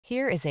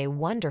Here is a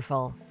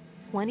wonderful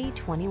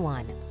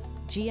 2021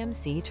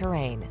 GMC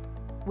Terrain.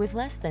 With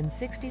less than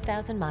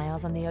 60,000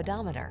 miles on the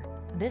odometer,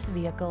 this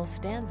vehicle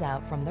stands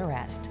out from the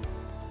rest.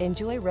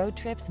 Enjoy road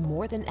trips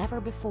more than ever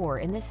before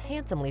in this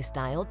handsomely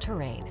styled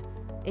Terrain.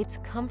 Its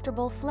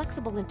comfortable,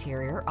 flexible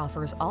interior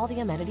offers all the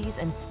amenities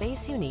and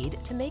space you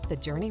need to make the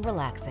journey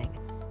relaxing.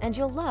 And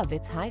you'll love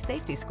its high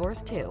safety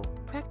scores too.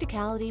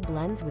 Practicality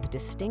blends with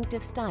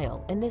distinctive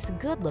style in this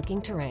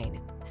good-looking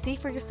Terrain. See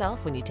for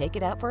yourself when you take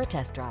it out for a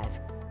test drive.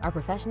 Our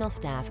professional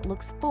staff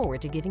looks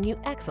forward to giving you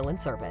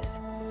excellent service.